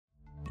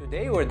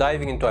Today we're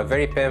diving into a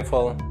very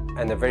painful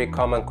and a very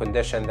common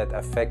condition that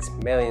affects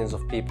millions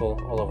of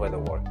people all over the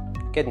world: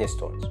 kidney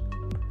stones.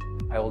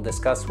 I will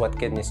discuss what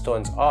kidney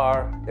stones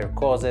are, their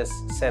causes,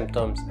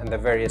 symptoms, and the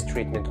various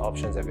treatment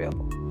options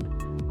available.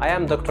 I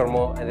am Dr.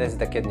 Mo, and this is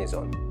the Kidney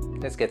Zone.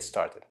 Let's get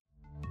started.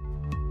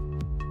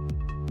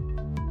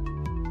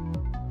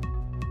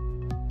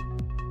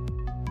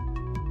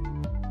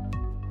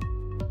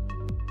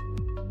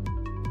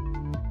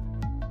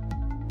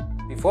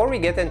 Before we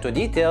get into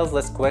details,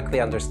 let's quickly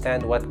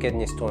understand what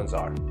kidney stones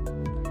are.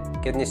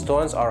 Kidney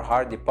stones are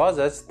hard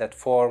deposits that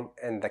form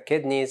in the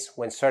kidneys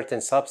when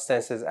certain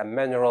substances and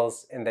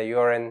minerals in the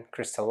urine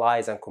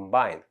crystallize and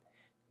combine.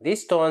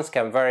 These stones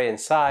can vary in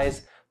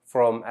size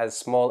from as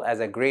small as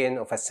a grain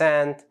of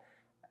sand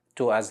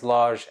to as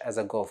large as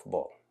a golf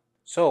ball.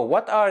 So,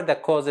 what are the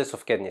causes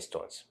of kidney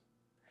stones?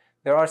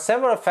 There are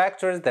several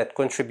factors that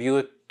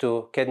contribute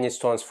to kidney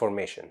stones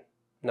formation.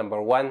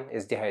 Number one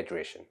is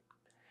dehydration.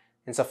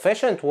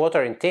 Insufficient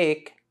water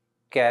intake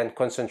can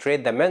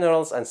concentrate the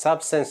minerals and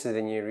substances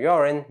in your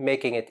urine,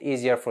 making it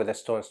easier for the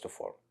stones to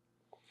form.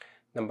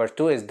 Number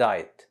two is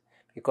diet,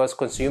 because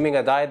consuming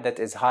a diet that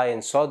is high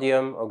in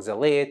sodium,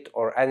 oxalate,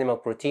 or animal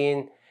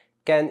protein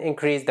can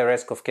increase the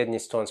risk of kidney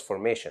stones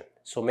formation.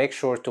 So make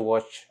sure to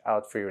watch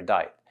out for your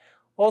diet.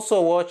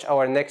 Also watch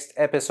our next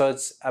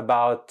episodes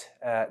about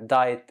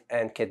diet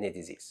and kidney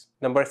disease.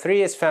 Number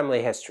three is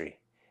family history.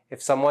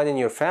 If someone in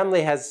your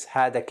family has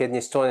had a kidney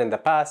stone in the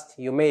past,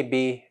 you may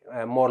be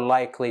more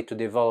likely to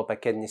develop a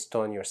kidney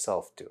stone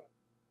yourself too.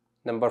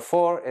 Number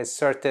four is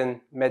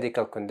certain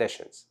medical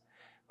conditions.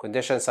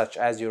 Conditions such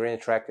as urinary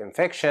tract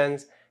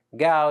infections,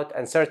 gout,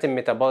 and certain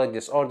metabolic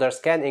disorders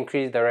can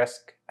increase the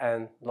risk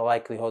and the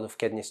likelihood of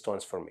kidney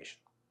stones formation.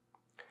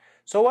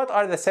 So what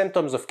are the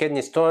symptoms of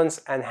kidney stones,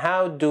 and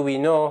how do we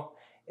know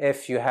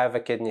if you have a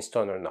kidney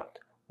stone or not?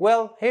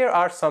 Well, here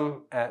are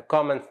some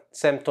common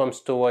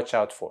symptoms to watch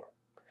out for.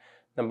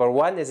 Number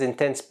one is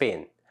intense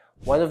pain.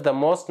 One of the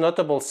most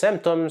notable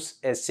symptoms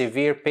is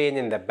severe pain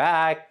in the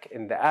back,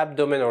 in the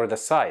abdomen, or the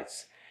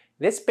sides.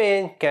 This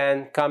pain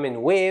can come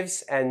in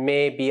waves and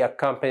may be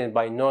accompanied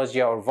by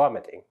nausea or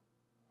vomiting.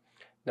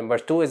 Number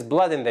two is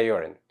blood in the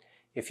urine.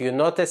 If you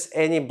notice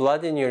any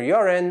blood in your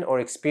urine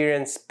or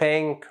experience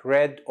pink,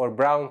 red, or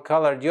brown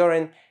colored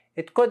urine,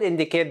 it could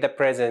indicate the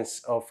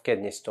presence of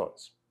kidney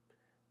stones.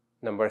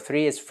 Number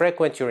three is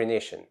frequent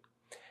urination.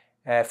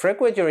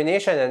 Frequent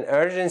urination and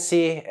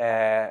urgency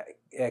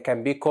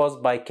can be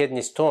caused by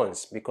kidney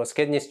stones, because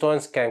kidney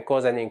stones can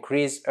cause an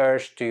increased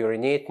urge to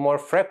urinate more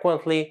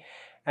frequently,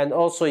 and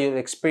also you'll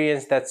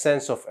experience that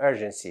sense of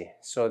urgency,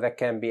 so that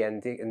can be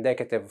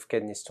indicative of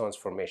kidney stones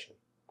formation.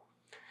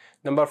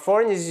 Number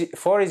four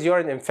is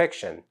urine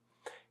infection.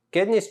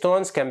 Kidney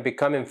stones can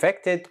become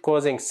infected,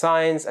 causing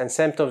signs and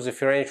symptoms of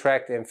urinary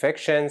tract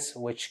infections,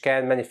 which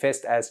can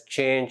manifest as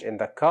change in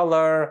the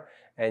color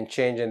and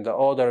change in the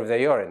odor of the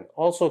urine.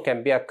 Also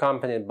can be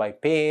accompanied by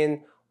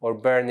pain or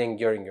burning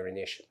during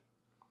urination.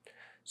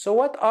 So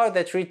what are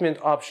the treatment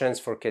options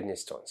for kidney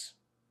stones?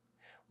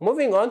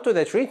 Moving on to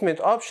the treatment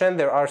option,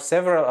 there are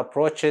several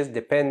approaches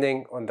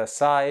depending on the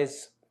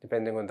size,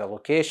 depending on the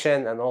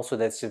location, and also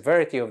the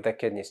severity of the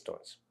kidney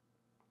stones.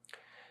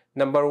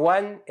 Number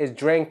one is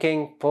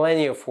drinking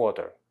plenty of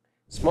water.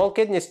 Small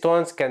kidney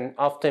stones can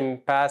often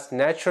pass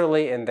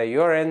naturally in the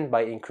urine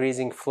by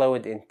increasing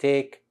fluid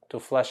intake to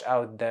flush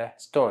out the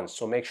stones.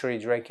 So make sure you're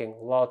drinking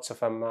lots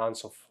of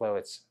amounts of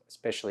fluids,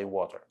 especially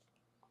water.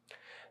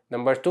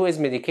 Number two is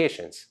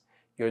medications.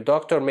 Your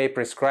doctor may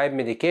prescribe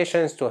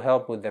medications to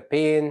help with the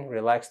pain,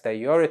 relax the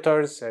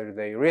ureters or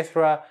the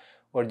urethra,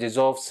 or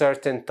dissolve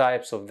certain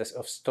types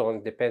of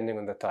stones depending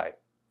on the type.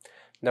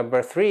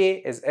 Number three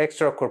is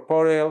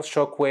extracorporeal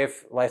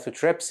shockwave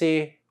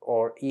lithotripsy,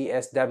 or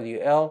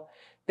ESWL.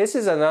 This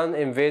is a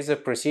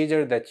non-invasive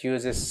procedure that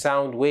uses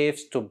sound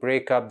waves to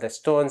break up the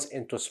stones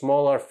into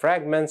smaller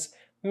fragments,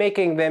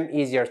 making them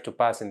easier to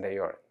pass in the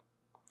urine.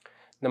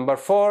 Number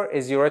four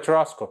is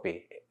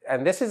ureteroscopy,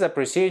 and this is a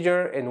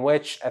procedure in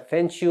which a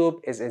thin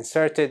tube is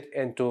inserted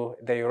into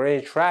the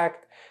urinary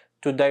tract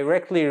to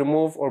directly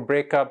remove or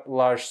break up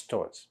large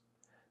stones.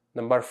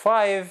 Number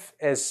five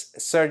is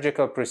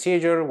surgical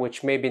procedure,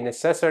 which may be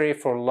necessary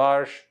for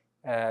large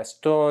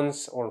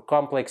stones or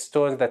complex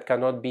stones that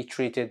cannot be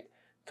treated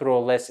through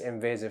less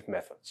invasive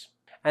methods.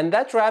 And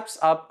that wraps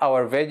up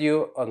our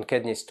video on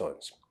kidney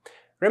stones.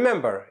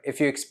 Remember,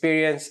 if you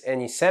experience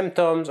any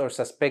symptoms or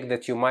suspect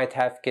that you might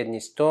have kidney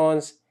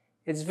stones,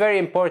 it's very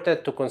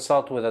important to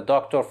consult with a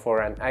doctor for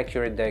an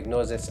accurate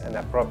diagnosis and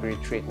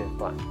appropriate treatment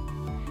plan.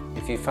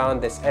 If you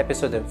found this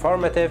episode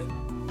informative,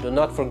 do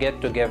not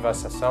forget to give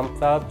us a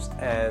thumbs up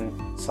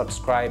and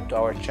subscribe to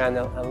our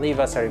channel, and leave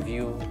us a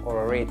review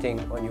or a rating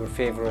on your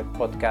favorite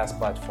podcast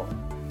platform.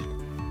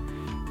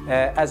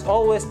 As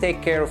always,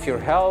 take care of your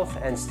health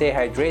and stay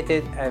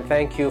hydrated, and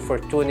thank you for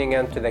tuning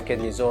in to the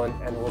Kidney Zone,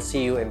 and we'll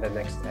see you in the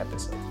next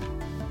episode.